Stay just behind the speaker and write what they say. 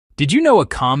Did you know a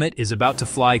comet is about to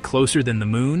fly closer than the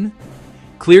moon?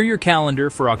 Clear your calendar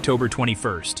for October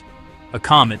 21st. A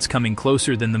comet's coming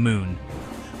closer than the moon.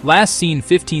 Last seen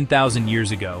 15,000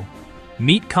 years ago.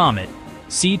 Meet Comet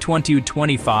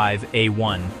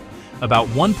C2025A1, about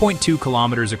 1.2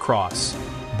 kilometers across,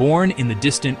 born in the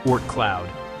distant Oort cloud,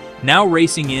 now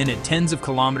racing in at tens of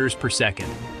kilometers per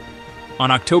second.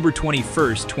 On October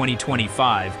 21st,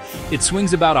 2025, it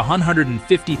swings about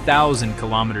 150,000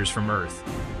 kilometers from Earth.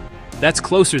 That's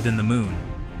closer than the moon.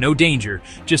 No danger,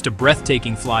 just a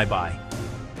breathtaking flyby.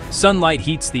 Sunlight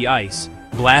heats the ice,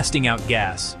 blasting out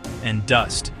gas and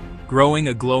dust, growing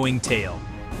a glowing tail.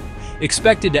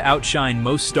 Expected to outshine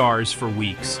most stars for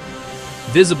weeks.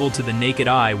 Visible to the naked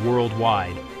eye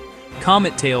worldwide.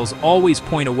 Comet tails always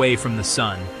point away from the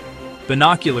sun.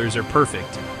 Binoculars are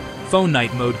perfect. Phone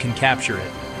night mode can capture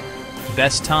it.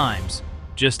 Best times,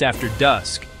 just after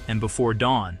dusk and before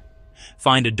dawn.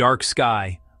 Find a dark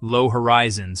sky, low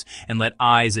horizons, and let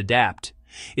eyes adapt.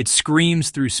 It screams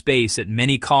through space at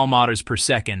many kilometers per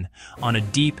second on a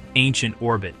deep, ancient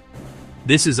orbit.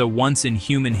 This is a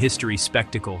once-in-human history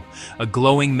spectacle, a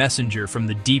glowing messenger from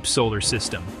the deep solar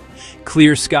system.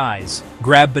 Clear skies,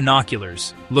 grab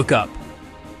binoculars, look up.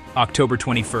 October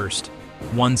 21st,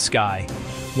 one sky,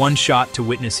 one shot to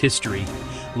witness history.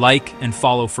 Like and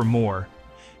follow for more.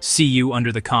 See you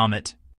under the comet.